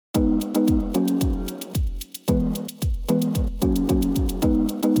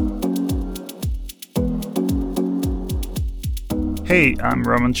Hey, I'm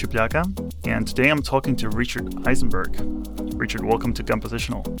Roman Chupiaka, and today I'm talking to Richard Eisenberg. Richard, welcome to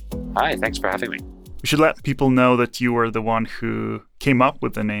Compositional. Hi, thanks for having me. We should let people know that you were the one who came up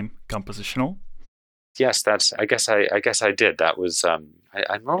with the name Compositional. Yes, I guess I did. That was I'm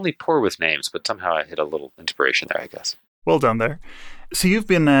normally poor with names, but somehow I hit a little inspiration there, I guess. Well done there. So you've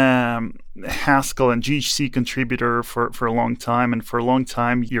been a Haskell and GHC contributor for a long time, and for a long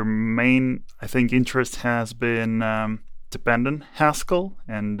time your main, I think, interest has been dependent Haskell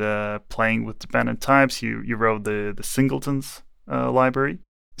and playing with dependent types. You wrote the Singletons library.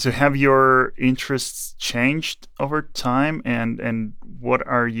 So have your interests changed over time, and what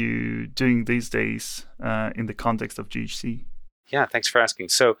are you doing these days in the context of GHC? Yeah, thanks for asking.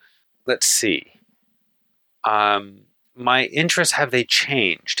 So let's see. My interests, have they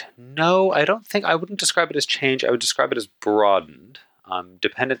changed? No, I don't think. I wouldn't describe it as change. I would describe it as broadened.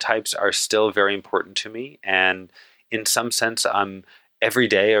 Dependent types are still very important to me, and in some sense, every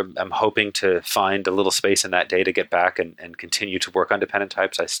day I'm hoping to find a little space in that day to get back and continue to work on dependent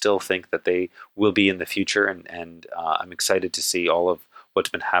types. I still think that they will be in the future, and I'm excited to see all of what's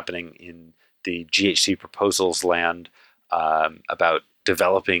been happening in the GHC proposals land about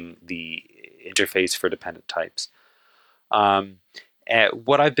developing the interface for dependent types.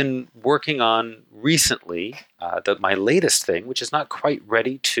 What I've been working on recently, my latest thing, which is not quite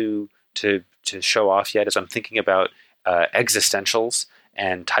ready to show off yet, is I'm thinking about existentials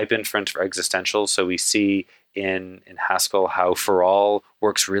and type inference for existentials. So we see in Haskell how for all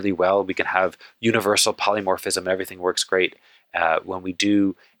works really well. We can have universal polymorphism. Everything works great. When we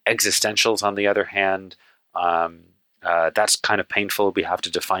do existentials, on the other hand, that's kind of painful. We have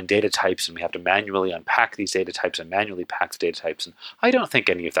to define data types, and we have to manually unpack these data types and manually pack the data types. And I don't think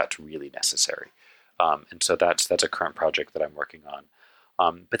any of that's really necessary. And so that's a current project that I'm working on.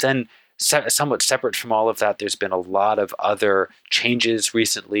 But then somewhat separate from all of that, there's been a lot of other changes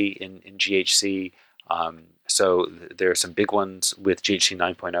recently in GHC. So there are some big ones with GHC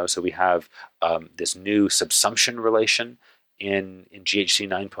 9.0. So we have this new subsumption relation in GHC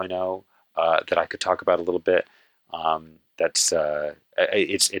 9.0 that I could talk about a little bit. It's a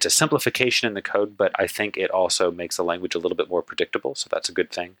simplification in the code, but I think it also makes the language a little bit more predictable. So that's a good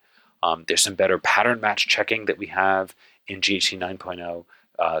thing. There's some better pattern match checking that we have in GHC 9.0.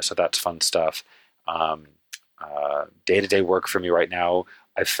 So that's fun stuff. Day-to-day work for me right now,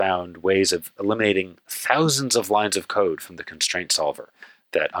 I've found ways of eliminating thousands of lines of code from the constraint solver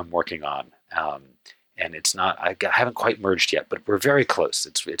that I'm working on. And it's not, I haven't quite merged yet, but we're very close.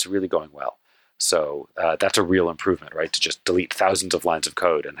 It's really going well. So that's a real improvement, right? To just delete thousands of lines of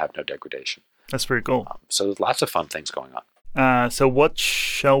code and have no degradation. That's very cool. So there's lots of fun things going on. So what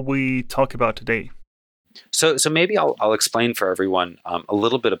shall we talk about today? So maybe I'll explain for everyone a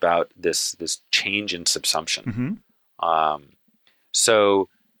little bit about this change in subsumption. Mm-hmm. So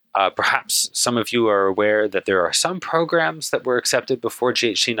perhaps some of you are aware that there are some programs that were accepted before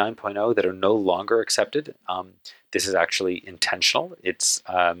GHC 9.0 that are no longer accepted. This is actually intentional. It's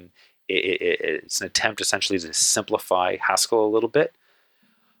an attempt essentially to simplify Haskell a little bit.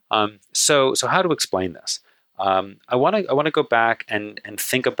 So how to explain this? I want to go back and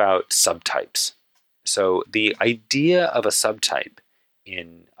think about subtypes. So the idea of a subtype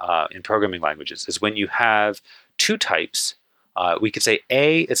in programming languages is when you have two types. We could say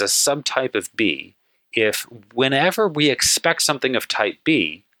A is a subtype of B if whenever we expect something of type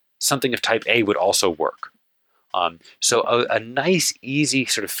B, something of type A would also work. So a nice, easy,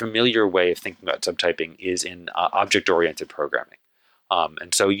 sort of familiar way of thinking about subtyping is in object-oriented programming.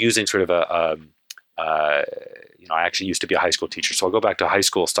 And so using sort of I actually used to be a high school teacher, so I'll go back to a high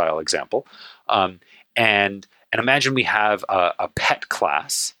school style example. And imagine we have a pet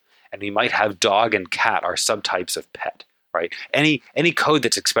class, and we might have dog and cat are subtypes of pet, right? Any code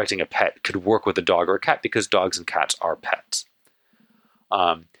that's expecting a pet could work with a dog or a cat because dogs and cats are pets.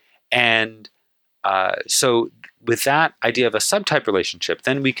 So with that idea of a subtype relationship,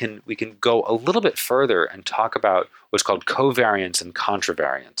 then we can go a little bit further and talk about what's called covariance and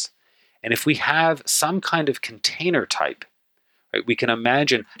contravariance. And if we have some kind of container type, right, we can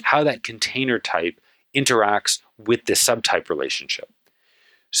imagine how that container type interacts with this subtype relationship.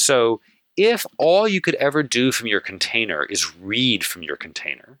 So if all you could ever do from your container is read from your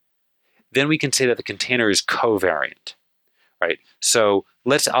container, then we can say that the container is covariant, right? So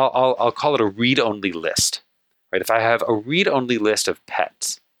I'll call it a read-only list, right? If I have a read-only list of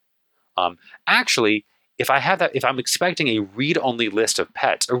pets, actually, if I'm expecting a read-only list of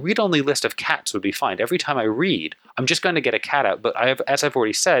pets, a read-only list of cats would be fine. Every time I read, I'm just going to get a cat out. But as I've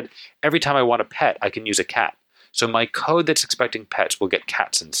already said, every time I want a pet, I can use a cat. So my code that's expecting pets will get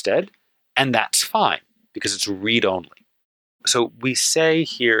cats instead, and that's fine because it's read-only. So we say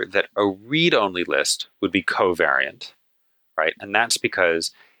here that a read-only list would be covariant, right? And that's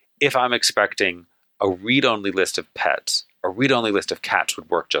because if I'm expecting a read-only list of pets, a read-only list of cats would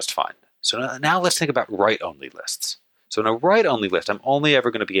work just fine. So now let's think about write-only lists. So in a write-only list, I'm only ever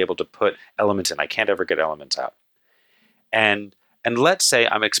going to be able to put elements in. I can't ever get elements out. And let's say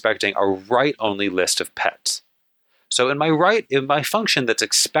I'm expecting a write-only list of pets. So in my function that's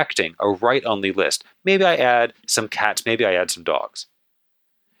expecting a write-only list, maybe I add some cats, maybe I add some dogs.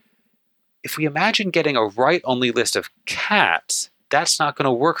 If we imagine getting a write-only list of cats, that's not going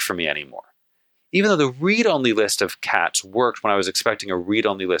to work for me anymore. Even though the read-only list of cats worked when I was expecting a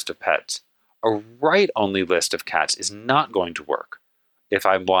read-only list of pets, a write-only list of cats is not going to work if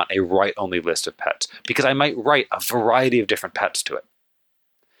I want a write-only list of pets, because I might write a variety of different pets to it.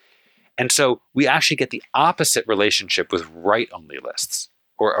 And so we actually get the opposite relationship with write-only lists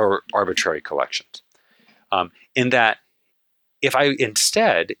or arbitrary collections. In that, if I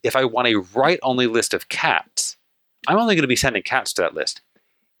want a write-only list of cats, I'm only going to be sending cats to that list.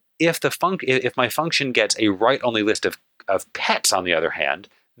 If my function gets a write-only list of pets, on the other hand,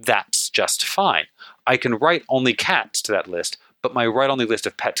 that's just fine. I can write only cats to that list, but my write-only list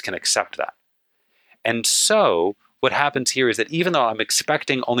of pets can accept that. And so what happens here is that even though I'm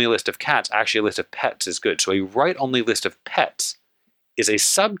expecting only a list of cats, actually a list of pets is good. So a write-only list of pets is a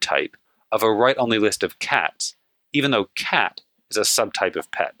subtype of a write-only list of cats, even though cat is a subtype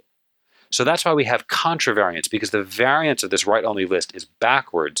of pet. So that's why we have contravariance, because the variance of this write-only list is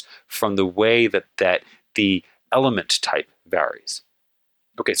backwards from the way that the element type varies.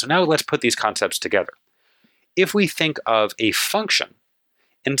 Okay, so now let's put these concepts together. If we think of a function,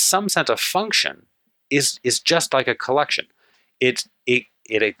 in some sense a function is just like a collection. If we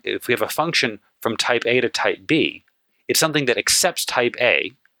have a function from type A to type B, it's something that accepts type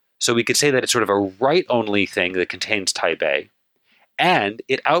A, so we could say that it's sort of a write-only thing that contains type A, and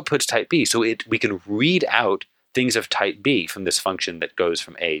it outputs type B, so we can read out things of type B from this function that goes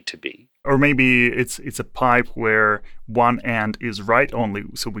from A to B. Or maybe it's a pipe where one end is write-only,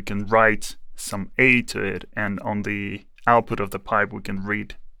 so we can write some A to it, and on the output of the pipe we can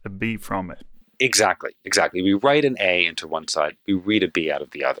read a B from it. Exactly. We write an A into one side, we read a B out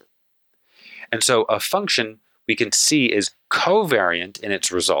of the other. And so a function we can see is covariant in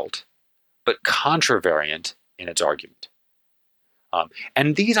its result, but contravariant in its argument.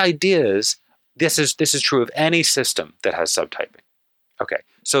 And these ideas, this is true of any system that has subtyping. Okay,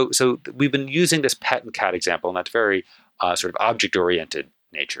 so we've been using this pet and cat example, and that's very sort of object-oriented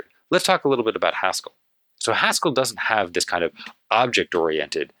nature. Let's talk a little bit about Haskell. So Haskell doesn't have this kind of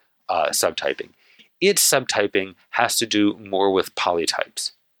object-oriented subtyping. Its subtyping has to do more with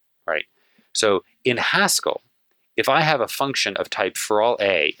polytypes, right? So in Haskell, if I have a function of type for all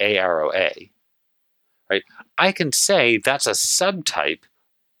A arrow A, right, I can say that's a subtype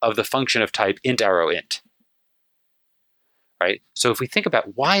of the function of type int arrow int, right? So if we think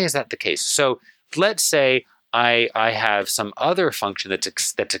about why is that the case? So let's say I have some other function that's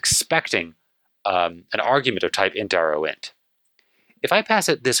expecting an argument of type int arrow int. If I pass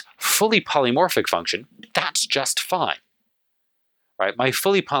it this fully polymorphic function, that's just fine, right? My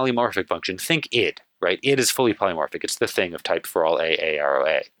fully polymorphic function, think id, right? Id is fully polymorphic. It's the thing of type for all A arrow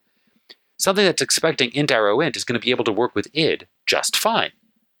A. Something that's expecting int arrow int is going to be able to work with id just fine.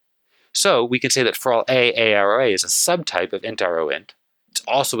 So we can say that for all A arrow A is a subtype of int arrow int. It's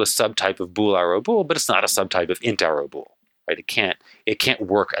also a subtype of bool arrow bool, but it's not a subtype of int arrow bool, right? It can't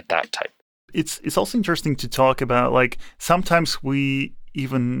work at that type. It's also interesting to talk about, like, sometimes we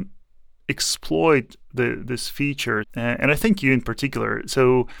even exploit this feature, and I think you in particular.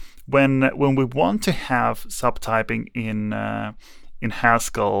 So when we want to have subtyping in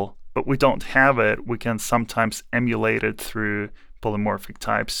Haskell, but we don't have it, we can sometimes emulate it through polymorphic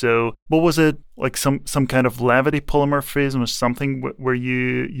types. So what was it, like some kind of levity polymorphism or something where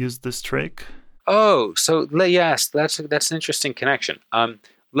you used this trick? Oh, so yes, that's an interesting connection.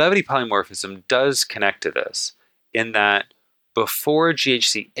 Levity polymorphism does connect to this in that before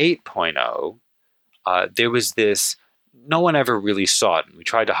GHC 8.0, there was this, no one ever really saw it, and we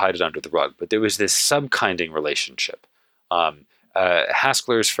tried to hide it under the rug, but there was this subkinding relationship.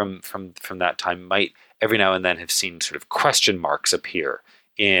 Haskellers from that time might every now and then have seen sort of question marks appear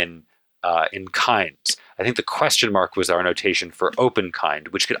in kinds. I think the question mark was our notation for open kind,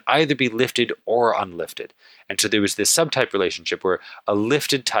 which could either be lifted or unlifted. And so there was this subtype relationship where a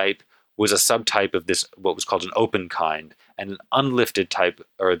lifted type was a subtype of this, what was called an open kind, and an unlifted type,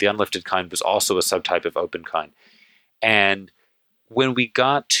 or the unlifted kind, was also a subtype of open kind. And when we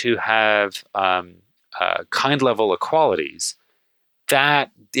got to have kind level equalities,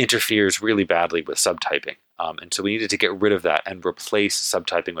 that interferes really badly with subtyping. And so we needed to get rid of that and replace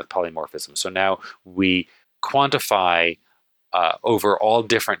subtyping with polymorphism. So now we quantify over all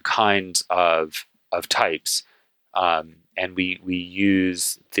different kinds of types, and we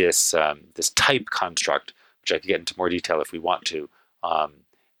use this type construct, which I could get into more detail if we want to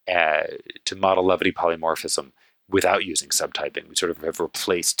model levity polymorphism without using subtyping. We sort of have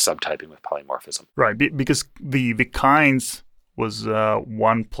replaced subtyping with polymorphism. Right, because the kinds was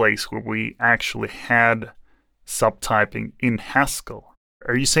one place where we actually had subtyping in Haskell.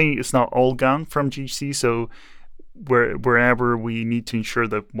 Are you saying it's not all gone from GHC? So wherever we need to ensure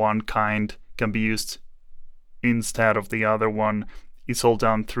that one kind can be used instead of the other one, it's all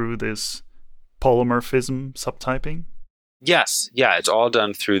done through this polymorphism subtyping? Yes, yeah, it's all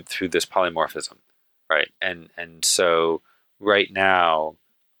done through this polymorphism, right? And so right now,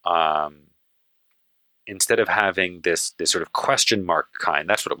 instead of having this sort of question mark kind,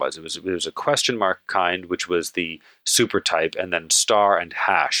 that's what it was. It was a question mark kind, which was the supertype, and then star and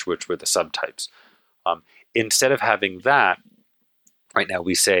hash, which were the subtypes. Instead of having that, right now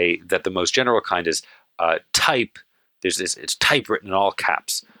we say that the most general kind is type. It's type written in all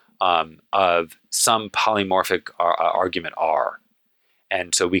caps of some polymorphic argument R.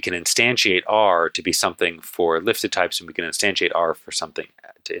 And so we can instantiate R to be something for lifted types, and we can instantiate R for something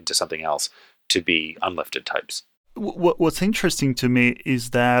into something else to be unlifted types. What's interesting to me is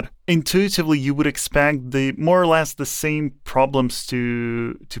that intuitively you would expect the more or less the same problems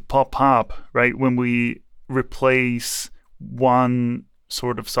to pop up, right, when we replace one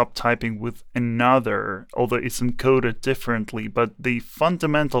sort of subtyping with another, although it's encoded differently. But the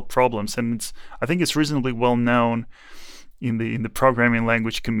fundamental problems, and I think it's reasonably well known in the programming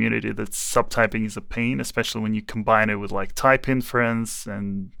language community that subtyping is a pain, especially when you combine it with like type inference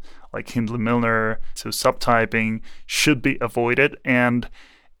and like Hindley-Milner. So subtyping should be avoided, and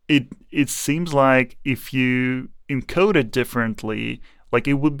it seems like if you encode it differently, like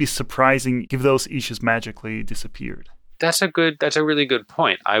it would be surprising if those issues magically disappeared. That's a really good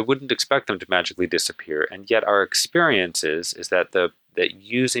point. I wouldn't expect them to magically disappear, and yet our experience is that that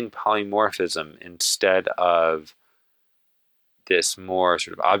using polymorphism instead of this more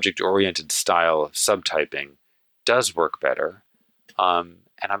sort of object-oriented style of subtyping does work better.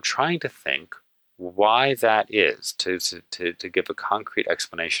 And I'm trying to think why that is, to give a concrete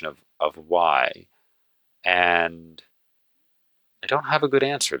explanation of why. And I don't have a good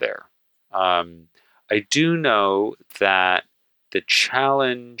answer there. I do know that the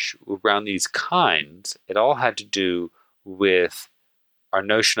challenge around these kinds, it all had to do with our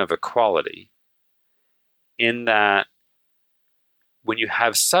notion of equality, in that when you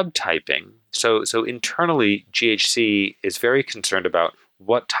have subtyping, so internally GHC is very concerned about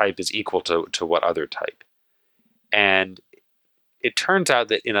what type is equal to what other type. And it turns out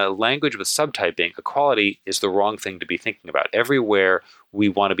that in a language with subtyping, equality is the wrong thing to be thinking about. Everywhere we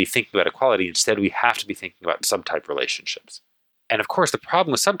want to be thinking about equality, instead we have to be thinking about subtype relationships. And of course, the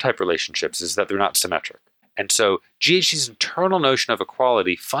problem with subtype relationships is that they're not symmetric. And so GHC's internal notion of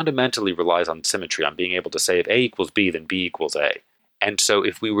equality fundamentally relies on symmetry, on being able to say if A equals B, then B equals A. And so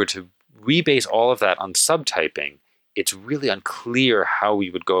if we were to rebase all of that on subtyping, it's really unclear how we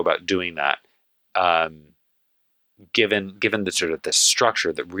would go about doing that, given the sort of the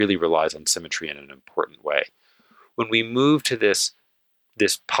structure that really relies on symmetry in an important way. When we move to this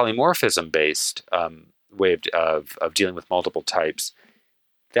polymorphism-based way of dealing with multiple types,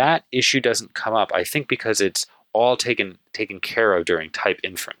 that issue doesn't come up, I think, because it's all taken care of during type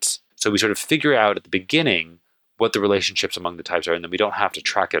inference. So we sort of figure out at the beginning what the relationships among the types are, and then we don't have to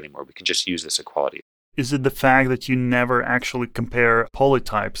track it anymore. We can just use this equality. Is it the fact that you never actually compare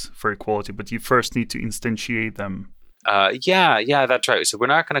polytypes for equality, but you first need to instantiate them? Yeah, that's right. So we're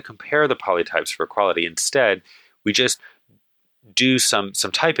not going to compare the polytypes for equality. Instead, we just do some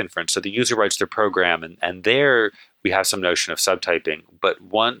type inference. So the user writes their program, and there we have some notion of subtyping. But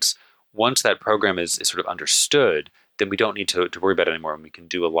once that program is sort of understood, then we don't need to worry about it anymore, and we can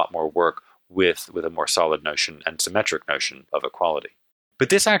do a lot more work with a more solid notion and symmetric notion of equality. But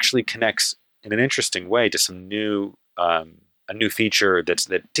this actually connects in an interesting way to some new a new feature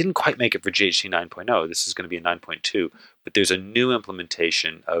that didn't quite make it for GHC 9.0. This is going to be a 9.2, but there's a new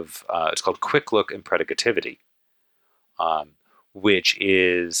implementation of it's called Quick Look and Predicativity, which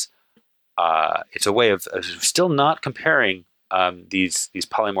is it's a way of still not comparing these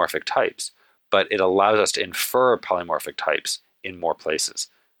polymorphic types, but it allows us to infer polymorphic types in more places.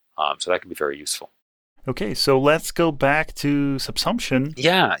 So that can be very useful. Okay, so let's go back to subsumption.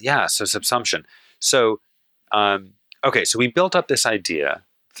 Yeah. So subsumption. So, okay, so we built up this idea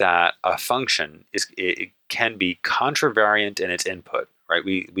that a function it can be contravariant in its input, right?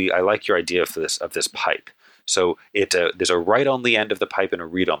 I like your idea of this pipe. So there's a write-only end of the pipe and a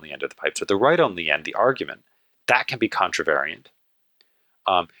read-only end of the pipe. So the write-only end, the argument, that can be contravariant.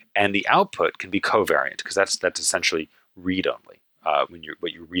 And the output can be covariant, because that's essentially read-only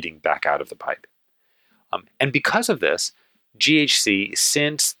what you're reading back out of the pipe. And because of this, GHC,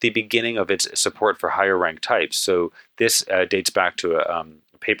 since the beginning of its support for higher rank types, so this dates back to a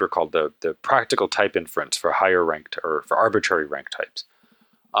paper called the Practical Type Inference for higher ranked or for arbitrary rank types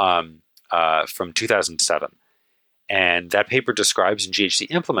from 2007. And that paper describes and GHC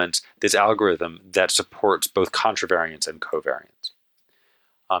implements this algorithm that supports both contravariance and covariance.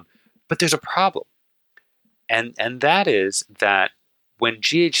 But there's a problem. And that is that when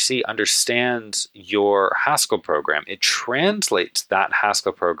GHC understands your Haskell program, it translates that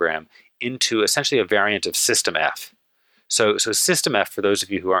Haskell program into essentially a variant of System F. So System F, for those of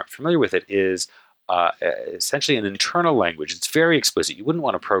you who aren't familiar with it, is essentially an internal language. It's very explicit. You wouldn't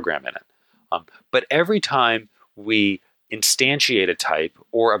want to program in it. But every time we instantiate a type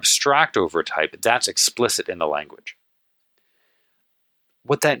or abstract over a type, that's explicit in the language.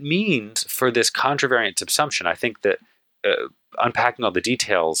 What that means for this contravariant subsumption, I think that unpacking all the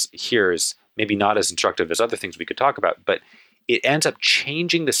details here is maybe not as instructive as other things we could talk about, but it ends up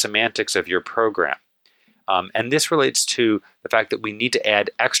changing the semantics of your program. And this relates to the fact that we need to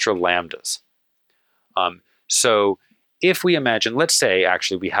add extra lambdas. So if we imagine, let's say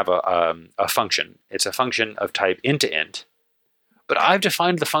actually we have a function. It's a function of type int to int, but I've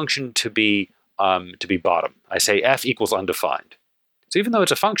defined the function to be bottom. I say f equals undefined. So even though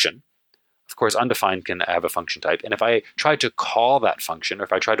it's a function, of course, undefined can have a function type. And if I try to call that function, or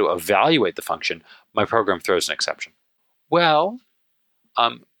if I try to evaluate the function, my program throws an exception. Well,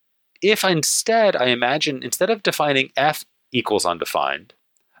 if instead of defining f equals undefined,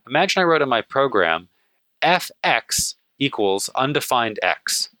 imagine I wrote in my program fx equals undefined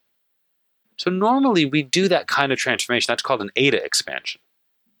x. So normally we do that kind of transformation. That's called an eta expansion.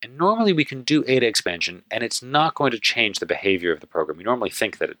 And normally we can do eta expansion, and it's not going to change the behavior of the program. We normally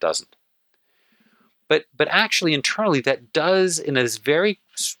think that it doesn't. But actually internally that does, in this very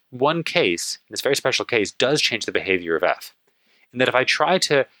special case, does change the behavior of f. And that if I try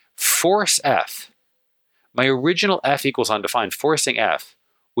to force f, my original f equals undefined, forcing f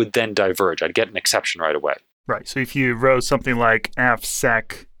would then diverge. I'd get an exception right away. Right. So if you wrote something like f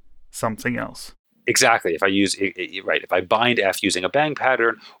sec something else. Exactly. If I bind f using a bang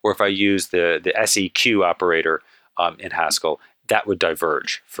pattern, or if I use the seq operator in Haskell, that would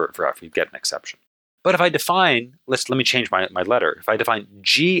diverge for f. We'd get an exception. But if I define, let me change my letter. If I define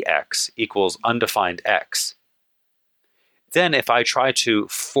gx equals undefined x, then if I try to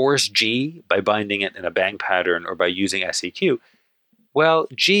force g by binding it in a bang pattern or by using seq, well,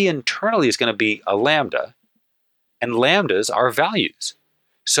 g internally is going to be a lambda, and lambdas are values.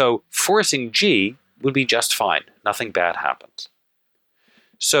 So forcing g would be just fine. Nothing bad happens.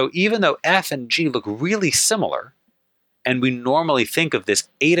 So even though f and g look really similar, and we normally think of this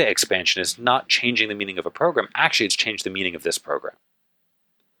eta expansion as not changing the meaning of a program, actually it's changed the meaning of this program.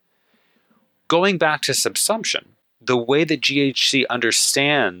 Going back to subsumption, the way that GHC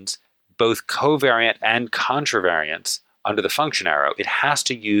understands both covariant and contravariance under the function arrow, it has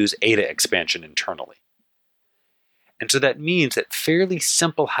to use eta expansion internally. And so that means that fairly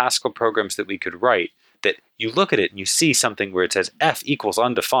simple Haskell programs that we could write, that you look at it and you see something where it says f equals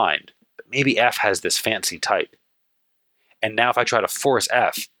undefined, but maybe f has this fancy type. And now if I try to force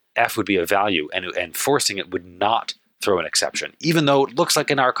f would be a value, and forcing it would not throw an exception, even though it looks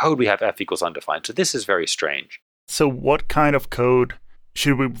like in our code we have f equals undefined. So this is very strange. So what kind of code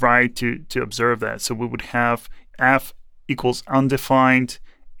should we write to observe that? So we would have f equals undefined,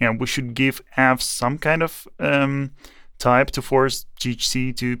 and we should give f some kind of type to force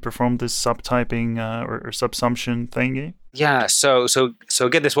GHC to perform this subtyping or subsumption thingy? Yeah, so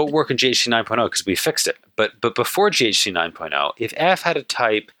again, this won't work in GHC 9.0 because we fixed it. But before GHC 9.0, if f had a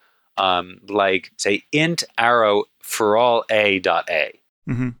type like, say, int arrow for all a dot a,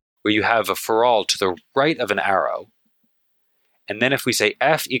 where you have a for all to the right of an arrow, and then if we say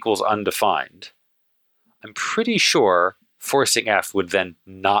f equals undefined, I'm pretty sure forcing f would then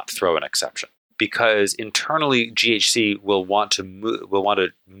not throw an exception, because internally GHC will want to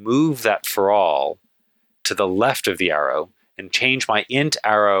move that for all to the left of the arrow and change my int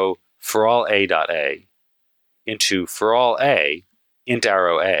arrow for all a dot a into for all a int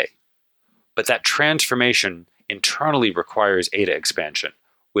arrow a. But that transformation internally requires eta expansion,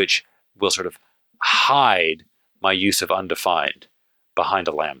 which will sort of hide my use of undefined behind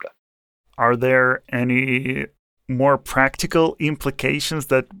a lambda. Are there any more practical implications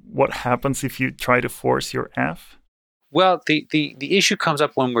that what happens if you try to force your f? Well, the issue comes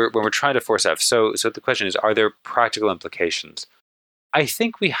up when we're trying to force F. So the question is, are there practical implications? I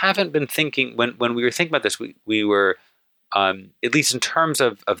think we haven't been thinking when we were thinking about this. We were at least in terms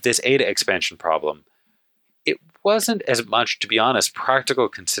of this Ada expansion problem. It wasn't as much, to be honest, practical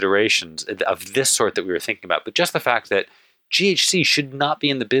considerations of this sort that we were thinking about, but just the fact that GHC should not be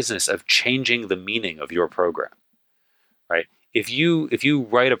in the business of changing the meaning of your program, right? If you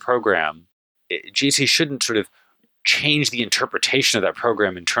write a program, GHC shouldn't sort of change the interpretation of that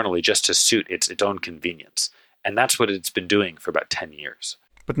program internally just to suit its own convenience. And that's what it's been doing for about 10 years.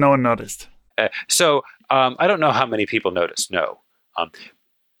 But no one noticed. So I don't know how many people noticed, no.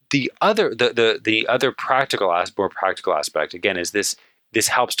 The other more practical aspect, again, is this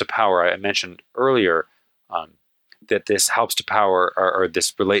helps to power. I mentioned earlier that this helps to power, or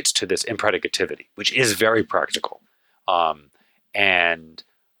this relates to this impredicativity, which is very practical. And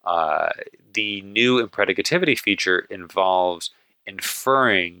the new impredicativity feature involves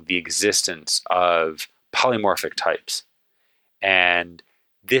inferring the existence of polymorphic types. And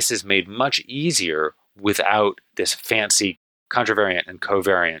this is made much easier without this fancy contravariant and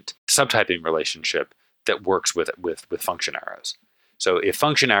covariant subtyping relationship that works with function arrows. So if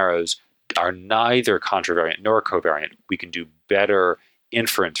function arrows are neither contravariant nor covariant, we can do better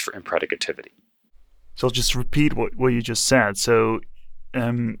inference for impredicativity. So I'll just repeat what you just said. So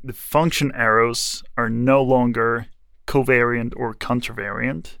the function arrows are no longer covariant or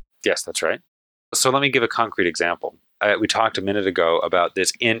contravariant. Yes, that's right. So let me give a concrete example. We talked a minute ago about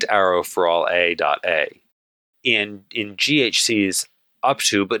this int arrow for all a dot a. In GHC's up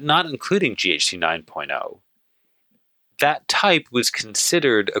to, but not including GHC 9.0, that type was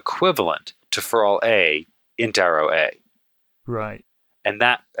considered equivalent to for all a int arrow a. Right. And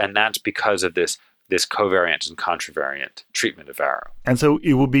that's because of this covariant and contravariant treatment of arrow. And so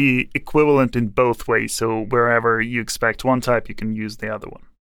it will be equivalent in both ways. So wherever you expect one type, you can use the other one.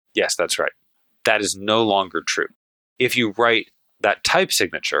 Yes, that's right. That is no longer true. If you write that type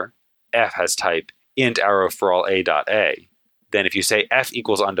signature, f has type int arrow for all a dot a, then if you say f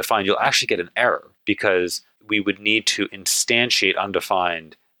equals undefined, you'll actually get an error because we would need to instantiate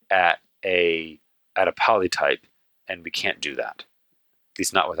undefined at a polytype, and we can't do that. At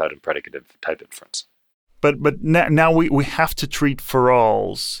least not without impredicative type inference. But now we have to treat for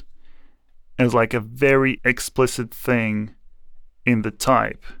alls as like a very explicit thing in the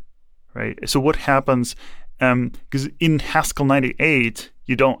type, right? So what happens, because in Haskell 98,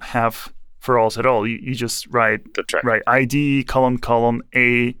 you don't have for alls at all. You just write, that's right. Write ID, column,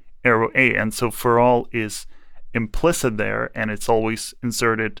 A, arrow A. And so for all is implicit there, and it's always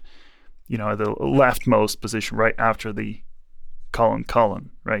inserted, at the leftmost position right after the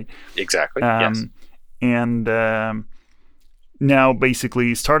colon, right? Exactly, yes. And now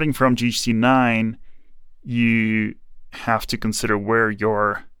basically starting from GHC 9, you have to consider where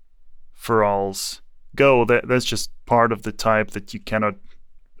your for alls go. That's just part of the type that you cannot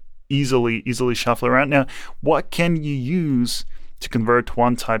easily shuffle around. Now, what can you use to convert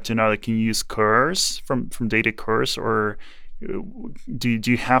one type to another? Can you use curs from data curs, or do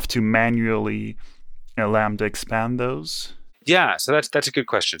you have to manually lambda expand those? Yeah, so that's a good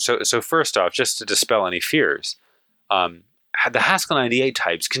question. So first off, just to dispel any fears, the Haskell 98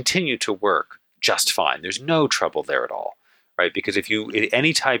 types continue to work just fine. There's no trouble there at all, right? Because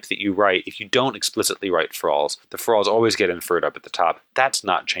any type that you write, if you don't explicitly write for alls, the for alls always get inferred up at the top. That's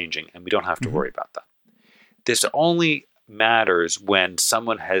not changing, and we don't have to worry about that. This only matters when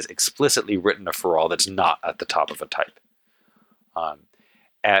someone has explicitly written a for all that's not at the top of a type.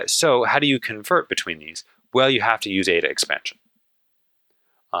 So how do you convert between these? Well, you have to use Ada expansion.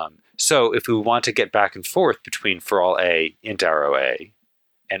 So if we want to get back and forth between for all a int arrow a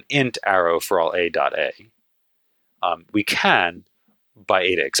and int arrow for all a dot a, we can by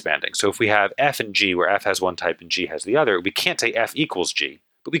Ada expanding. So if we have f and g where f has one type and g has the other, we can't say f equals g,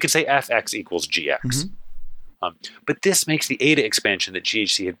 but we can say fx equals gx. Mm-hmm. But this makes the Ada expansion that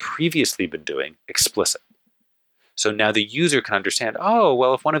GHC had previously been doing explicit. So now the user can understand, oh,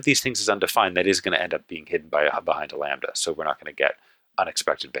 well, if one of these things is undefined, that is going to end up being hidden behind a lambda. So we're not going to get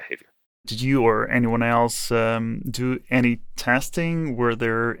unexpected behavior. Did you or anyone else do any testing? Were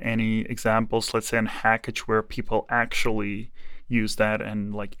there any examples, let's say in Hackage, where people actually use that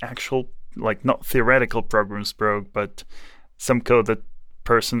and not theoretical programs broke, but some code that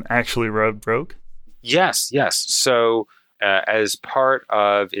person actually wrote broke? Yes. So as part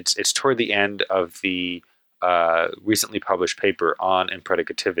of, it's toward the end of the recently published paper on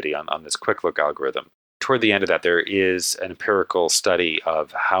impredicativity on this quick look algorithm. Toward the end of that, there is an empirical study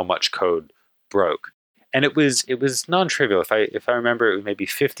of how much code broke, and it was non-trivial. If I remember, it was maybe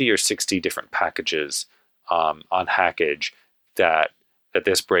 50 or 60 different packages on Hackage that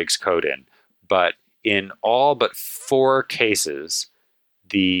this breaks code in. But in all but 4 cases,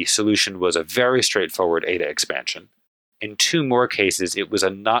 the solution was a very straightforward Ada expansion. In 2 more cases, it was a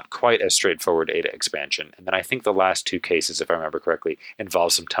not quite as straightforward Ada expansion. And then I think the last 2 cases, if I remember correctly,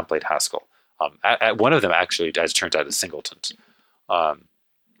 involved some template Haskell. One of them actually, as it turns out, is singletons.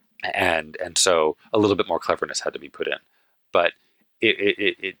 And so a little bit more cleverness had to be put in. But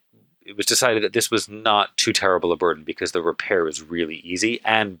it was decided that this was not too terrible a burden because the repair was really easy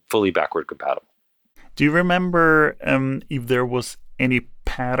and fully backward compatible. Do you remember if there was any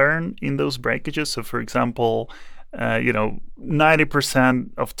pattern in those breakages? So, for example,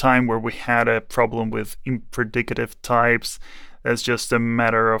 90% of time where we had a problem with impredicative types, that's just a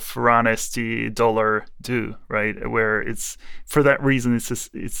matter of run st $do, right? Where it's for that reason it's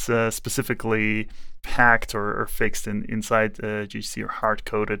specifically hacked or fixed inside GHC or hard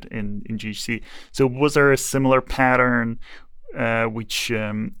coded in GHC. So was there a similar pattern which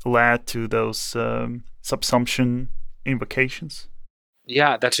led to those subsumption invocations?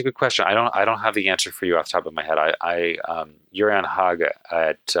 Yeah, that's a good question. I don't have the answer for you off the top of my head. Urian Hage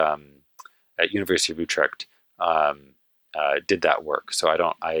at University of Utrecht did that work, so I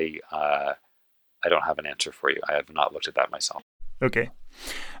don't have an answer for you. I have not looked at that myself. Okay,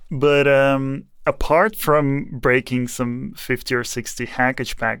 but apart from breaking some 50 or 60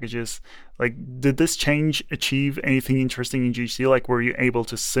 Hackage packages, like, did this change achieve anything interesting in GHC? Like, were you able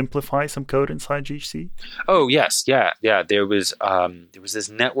to simplify some code inside GHC? Oh yes, yeah. There was this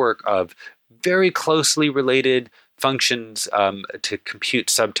network of very closely related functions to compute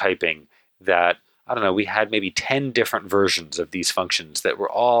subtyping that, I don't know, we had maybe 10 different versions of these functions that were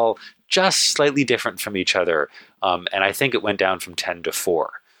all just slightly different from each other. And I think it went down from 10 to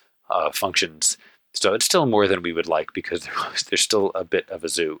 4 functions. So it's still more than we would like because there's still a bit of a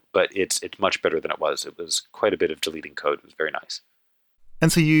zoo, but it's much better than it was. It was quite a bit of deleting code. It was very nice. And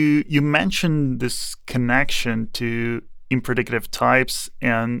so you mentioned this connection to impredicative types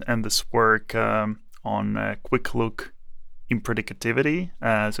and this work on quick look impredicativity.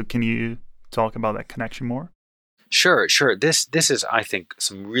 So can you talk about that connection more? Sure. This is, I think,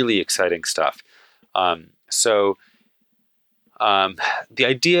 some really exciting stuff. The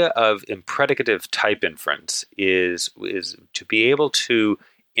idea of impredicative type inference is to be able to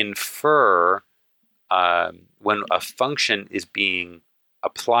infer when a function is being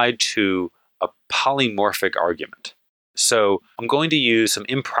applied to a polymorphic argument. So I'm going to use some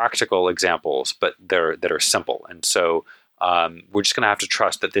impractical examples, but that are simple. And so we're just going to have to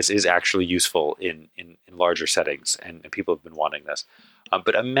trust that this is actually useful in larger settings, and people have been wanting this.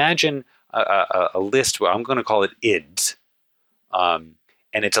 But imagine a list where I'm going to call it ids.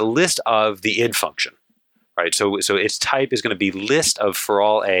 And it's a list of the id function, right? So its type is going to be list of for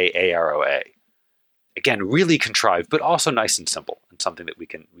all a arrow a. Again, really contrived, but also nice and simple, and something that we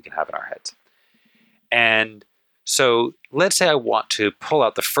can have in our heads. And so let's say I want to pull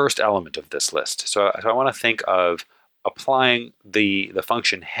out the first element of this list. So I want to think of applying the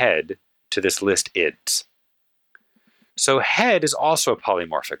function head to this list ids. So head is also a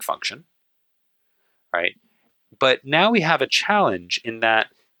polymorphic function, right? But now we have a challenge in that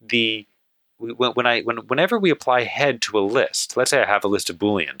whenever we apply head to a list, let's say I have a list of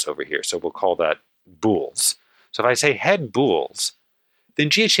booleans over here, so we'll call that bools. So if I say head bools, then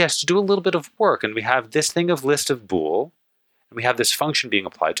GHC has to do a little bit of work, and we have this thing of list of bool, and we have this function being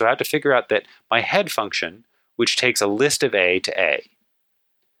applied. So I have to figure out that my head function, which takes a list of A to A.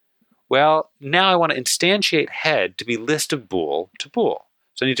 Well, now I want to instantiate head to be list of bool to bool.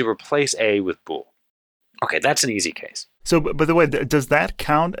 So I need to replace A with bool. Okay, that's an easy case. So, by the way, does that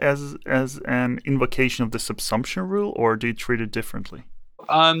count as an invocation of the subsumption rule, or do you treat it differently?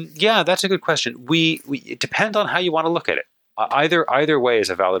 Yeah, that's a good question. It depends on how you want to look at it. Either way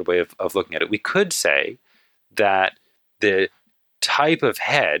is a valid way of looking at it. We could say that the type of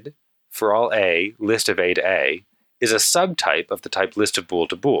head for all A, list of A to A, is a subtype of the type list of bool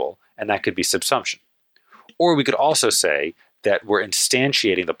to bool, and that could be subsumption. Or we could also say that we're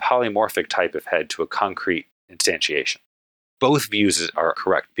instantiating the polymorphic type of head to a concrete instantiation. Both views are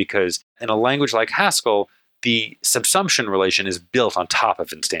correct because in a language like Haskell, the subsumption relation is built on top of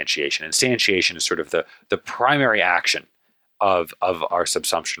instantiation. Instantiation is sort of the primary action of our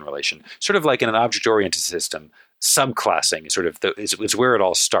subsumption relation. Sort of like in an object-oriented system, subclassing is sort of is where it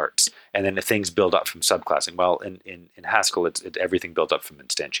all starts, and then the things build up from subclassing. Well, in Haskell, it's everything built up from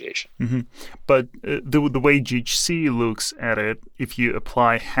instantiation. Mm-hmm. But the way GHC looks at it, if you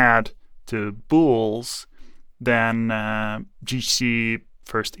apply head to bools, then GHC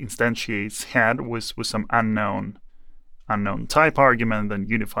first instantiates head with some unknown type argument, then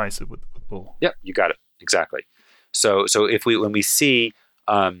unifies it with bool. Yep, you got it. Exactly. So if when we see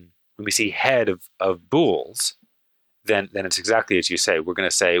head of bools, then it's exactly as you say. We're going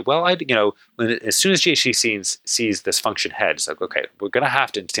to say, well, as soon as GHC sees this function head, it's like, okay, we're going to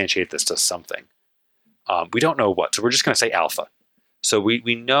have to instantiate this to something. We don't know what, so we're just going to say alpha. So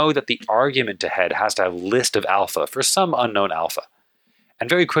we know that the argument to head has to have list of alpha for some unknown alpha. And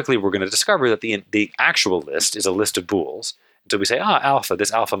very quickly, we're going to discover that the actual list is a list of bools. So we say, alpha,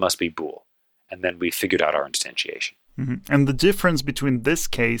 this alpha must be bool. And then we figured out our instantiation. Mm-hmm. And the difference between this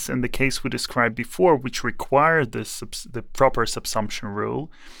case and the case we described before, which required the proper subsumption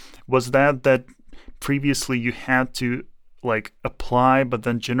rule, was that previously you had to apply but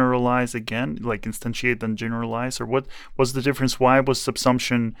then generalize again, instantiate then generalize, or what was the difference? Why was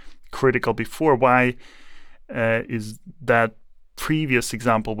subsumption critical before? Why is that previous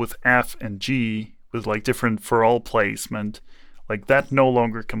example with F and G with different for all placement, that no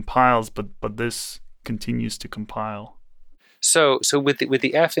longer compiles, but this continues to compile? So with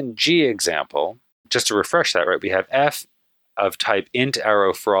the F and G example, just to refresh that, right? We have F of type int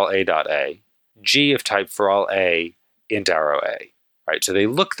arrow for all a dot a, G of type for all a int arrow a, right? So they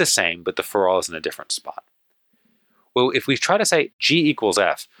look the same, but the for all is in a different spot. Well, if we try to say G equals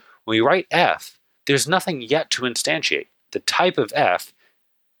F, when we write F, there's nothing yet to instantiate. The type of F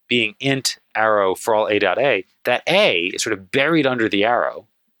being int arrow for all a dot a, that a is sort of buried under the arrow.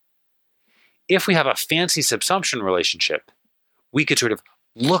 If we have a fancy subsumption relationship, we could sort of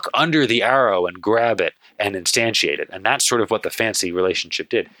look under the arrow and grab it and instantiate it. And that's sort of what the fancy relationship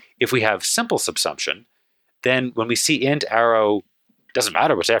did. If we have simple subsumption, then when we see int arrow, doesn't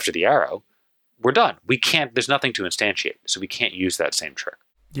matter what's after the arrow, we're done. There's nothing to instantiate. So we can't use that same trick.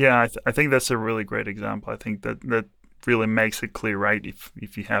 Yeah, I think that's a really great example. I think that really makes it clear, right?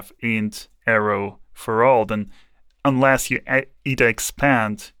 If you have int arrow for all, then unless you either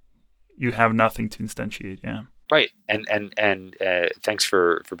expand, you have nothing to instantiate. Yeah. Right. And thanks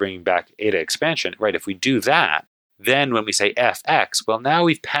for bringing back eta expansion. Right. If we do that, then when we say fx, well, now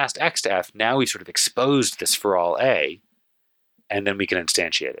we've passed x to f. Now we've sort of exposed this for all a, and then we can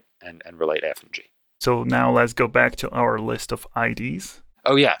instantiate it and relate f and g. So now let's go back to our list of IDs.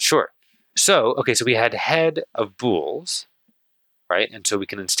 Oh, yeah, sure. So we had head of bools, right? And so we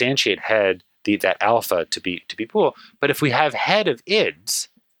can instantiate head, that alpha to be bool. But if we have head of ids,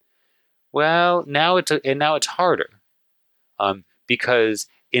 well, now it's harder, because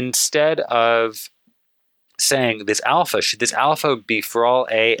instead of saying this alpha, should this alpha be for all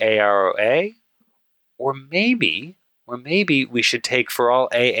a arrow a, or maybe we should take for all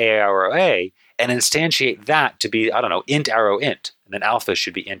a arrow a and instantiate that to be, I don't know, int arrow int, and then alpha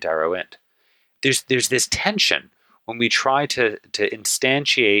should be int arrow int. There's this tension when we try to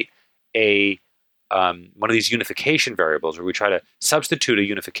instantiate one of these unification variables, where we try to substitute a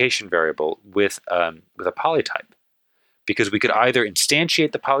unification variable with a polytype, because we could either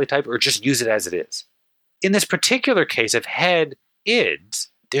instantiate the polytype or just use it as it is. In this particular case of head ids,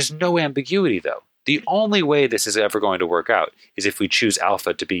 there's no ambiguity though. The only way this is ever going to work out is if we choose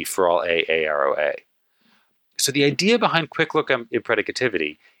alpha to be for all a arrow a. So the idea behind quick look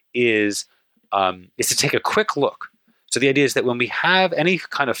impredicativity is to take a quick look. So the idea is that when we have any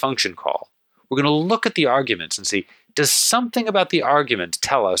kind of function call, we're going to look at the arguments and see, does something about the argument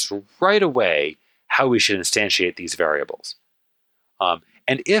tell us right away how we should instantiate these variables?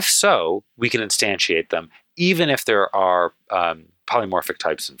 And if so, we can instantiate them even if there are polymorphic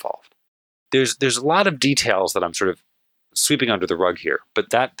types involved. There's a lot of details that I'm sort of sweeping under the rug here, but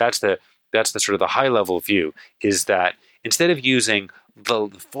that's the sort of the high level view, is that instead of using the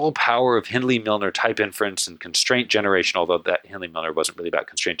full power of Hindley-Milner type inference and constraint generation, although that Hindley-Milner wasn't really about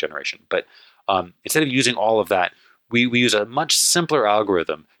constraint generation, but instead of using all of that, we use a much simpler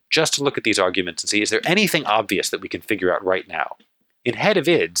algorithm just to look at these arguments and see, is there anything obvious that we can figure out right now? In head of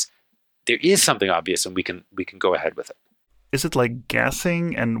ids, there is something obvious, and we can go ahead with it. Is it like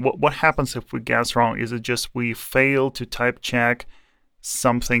guessing? And what happens if we guess wrong? Is it just we fail to type check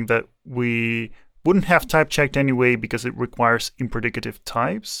something that we wouldn't have type checked anyway because it requires impredicative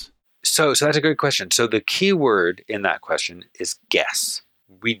types? So that's a great question. So the key word in that question is guess.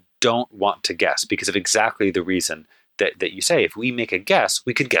 We don't want to guess because of exactly the reason that you say. If we make a guess,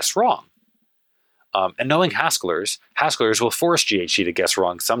 we could guess wrong. And knowing Haskellers will force GHC to guess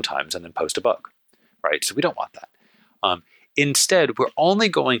wrong sometimes and then post a bug, right? So we don't want that. Instead, we're only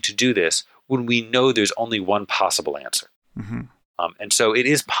going to do this when we know there's only one possible answer. Mm-hmm. And so it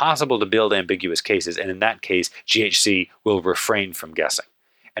is possible to build ambiguous cases, and in that case, GHC will refrain from guessing.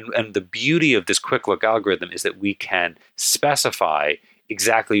 And the beauty of this quick look algorithm is that we can specify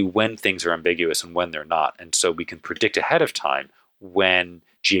exactly when things are ambiguous and when they're not. And so we can predict ahead of time when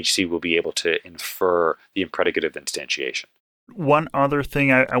GHC will be able to infer the impredicative instantiation. One other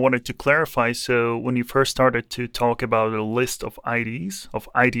thing I wanted to clarify. So when you first started to talk about a list of IDs, of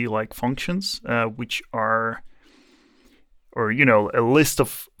ID-like functions, which are, or, a list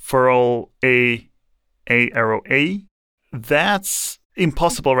of for all A arrow A, that's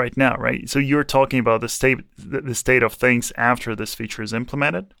impossible right now, right? So you're talking about the state of things after this feature is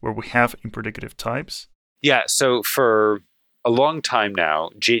implemented, where we have impredicative types. Yeah, so for a long time now,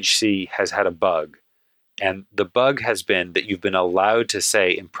 GHC has had a bug. And the bug has been that you've been allowed to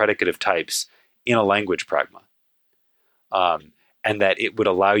say impredicative types in a language pragma. And that it would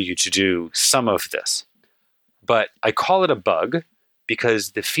allow you to do some of this. But I call it a bug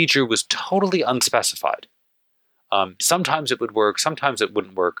because the feature was totally unspecified. Sometimes it would work, sometimes it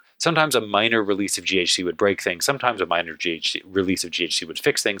wouldn't work. Sometimes a minor release of GHC would break things. Sometimes a minor release of GHC would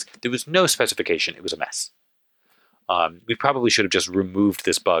fix things. There was no specification. It was a mess. We probably should have just removed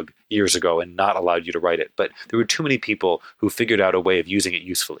this bug years ago and not allowed you to write it. But there were too many people who figured out a way of using it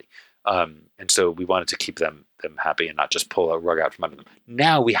usefully. And so we wanted to keep them happy and not just pull a rug out from under them.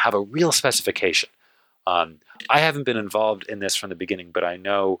 Now we have a real specification. I haven't been involved in this from the beginning, but I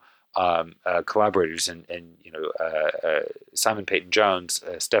know collaborators and Simon Peyton Jones,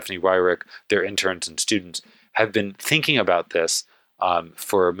 Stephanie Wyrick, their interns and students have been thinking about this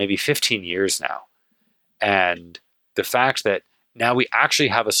for maybe 15 years now. And the fact that now we actually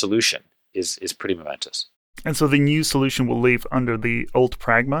have a solution is pretty momentous. And so the new solution will live under the old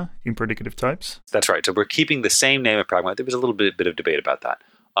pragma, impredicative types? That's right. So we're keeping the same name of pragma. There was a little bit of debate about that,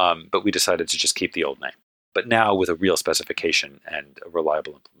 but we decided to just keep the old name. But now with a real specification and a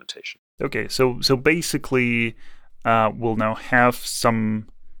reliable implementation. Okay, so basically we'll now have some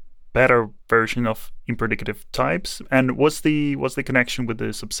better version of impredicative types. And what's the connection with the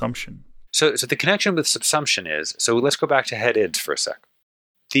subsumption? So the connection with subsumption is, so let's go back to head IDs for a sec.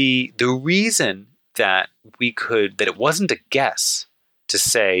 The reason that it wasn't a guess to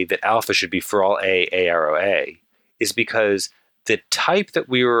say that alpha should be for all A arrow A is because the type that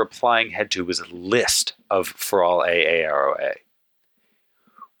we were applying head to was a list of for all A arrow A.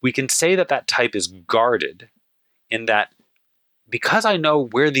 We can say that type is guarded in that because I know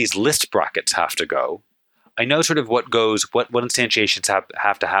where these list brackets have to go, I know sort of what instantiations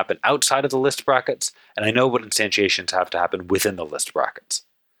have to happen outside of the list brackets, and I know what instantiations have to happen within the list brackets.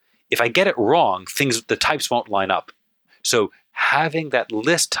 If I get it wrong, the types won't line up. So having that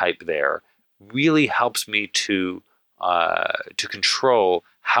list type there really helps me to control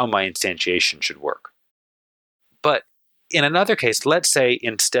how my instantiation should work. But in another case, let's say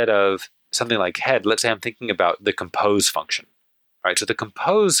instead of something like head, let's say I'm thinking about the compose function. Right? So the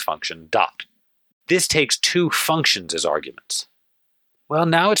compose function, dot. This takes two functions as arguments. Well,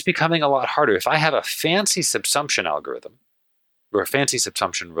 now it's becoming a lot harder. If I have a fancy subsumption algorithm, or a fancy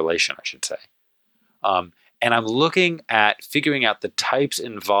subsumption relation, I should say, and I'm looking at figuring out the types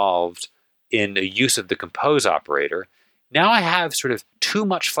involved in the use of the compose operator, now I have sort of too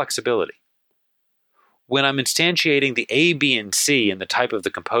much flexibility. When I'm instantiating the A, B, and C in the type of the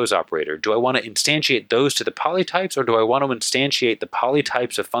compose operator, do I want to instantiate those to the polytypes, or do I want to instantiate the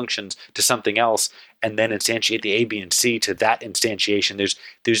polytypes of functions to something else and then instantiate the A, B, and C to that instantiation?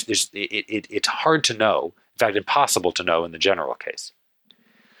 It's hard to know. In fact, impossible to know in the general case.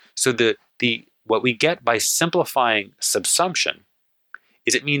 So what we get by simplifying subsumption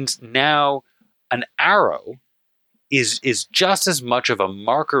is it means now an arrow is just as much of a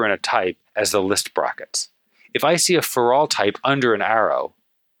marker in a type as the list brackets. If I see a for all type under an arrow,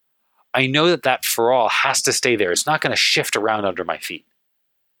 I know that for all has to stay there. It's not going to shift around under my feet.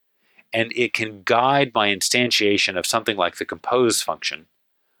 And it can guide my instantiation of something like the compose function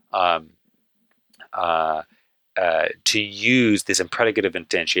to use this impredicative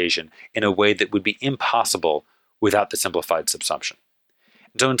instantiation in a way that would be impossible without the simplified subsumption.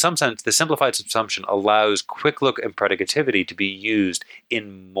 So in some sense, the simplified subsumption allows quick look impredicativity to be used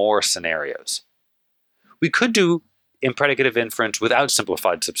in more scenarios. We could do impredicative inference without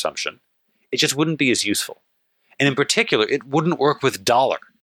simplified subsumption. It just wouldn't be as useful. And in particular, it wouldn't work with dollar.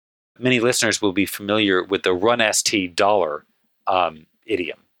 Many listeners will be familiar with the runst dollar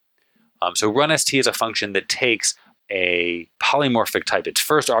idiom. So runst is a function that takes a polymorphic type. Its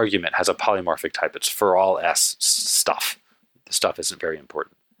first argument has a polymorphic type. It's for all S stuff. The stuff isn't very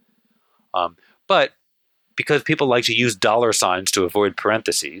important. But because people like to use dollar signs to avoid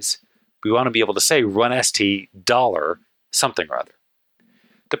parentheses, we want to be able to say runst dollar something or other.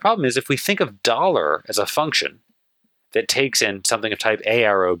 The problem is if we think of dollar as a function that takes in something of type A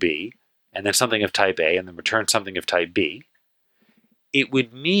arrow B, and then something of type A, and then returns something of type B, it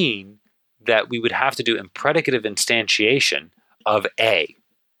would mean that we would have to do impredicative instantiation of A.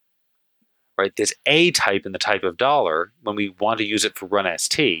 right? This A type in the type of dollar, when we want to use it for run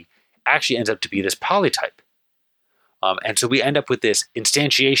ST, actually ends up to be this polytype. And so we end up with this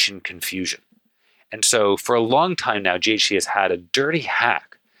instantiation confusion. And so for a long time now, GHC has had a dirty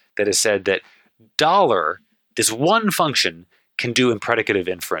hack that has said that dollar, this one function, can do impredicative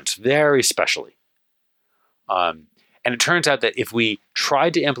inference very specially. And it turns out that if we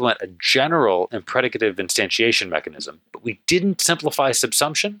tried to implement a general impredicative instantiation mechanism, but we didn't simplify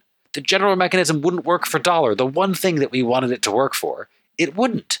subsumption, the general mechanism wouldn't work for dollar. The one thing that we wanted it to work for, it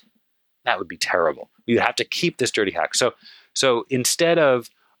wouldn't. That would be terrible. We would have to keep this dirty hack. So instead of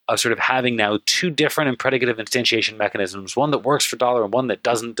sort of having now two different impredicative instantiation mechanisms, one that works for dollar and one that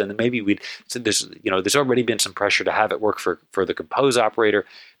doesn't, and then maybe there's already been some pressure to have it work for the compose operator.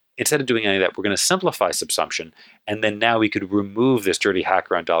 Instead of doing any of that, we're going to simplify subsumption, and then now we could remove this dirty hack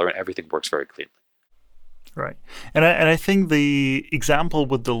around dollar, and everything works very cleanly. Right, and I think the example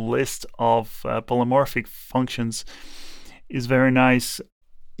with the list of polymorphic functions is very nice.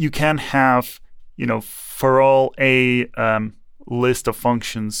 You can have, for all a list of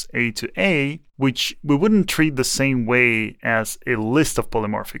functions A to A, which we wouldn't treat the same way as a list of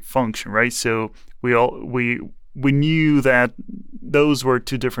polymorphic function, right? So we knew that those were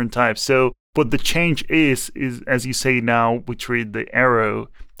two different types. So what the change is as you say now, we treat the arrow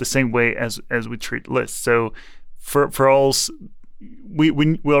the same way as we treat lists. So for all,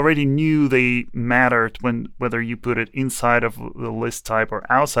 we already knew they mattered whether you put it inside of the list type or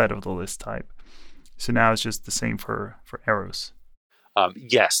outside of the list type. So now it's just the same for arrows.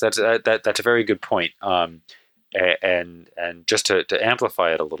 Yes, that's a very good point. And just to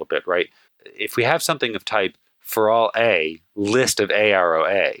amplify it a little bit, right? If we have something of type for all A, list of A arrow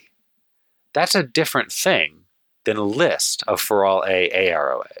A, that's a different thing than a list of for all A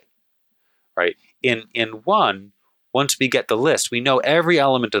arrow A, right? In one, once we get the list, we know every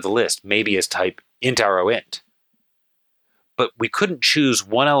element of the list maybe is type int arrow int. But we couldn't choose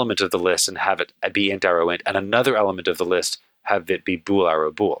one element of the list and have it be int arrow int and another element of the list have it be bool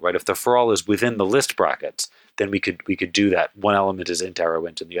arrow bool, right? If the for all is within the list brackets, then we could do that. One element is int arrow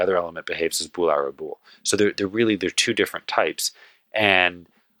int and the other element behaves as bool arrow bool. So they're two different types, and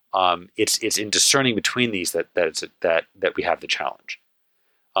it's in discerning between these that we have the challenge.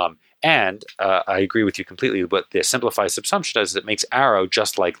 And I agree with you completely. What the simplified subsumption does is it makes arrow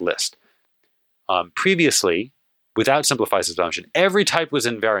just like list. Previously, without simplified subsumption, every type was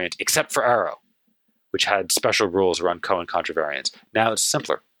invariant except for arrow, which had special rules around co and contravariance. Now it's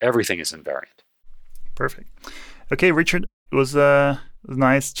simpler. Everything is invariant. Perfect. Okay, Richard, it was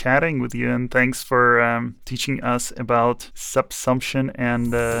nice chatting with you, and thanks for teaching us about subsumption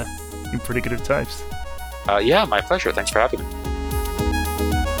and impredicative types. Yeah, my pleasure. Thanks for having me.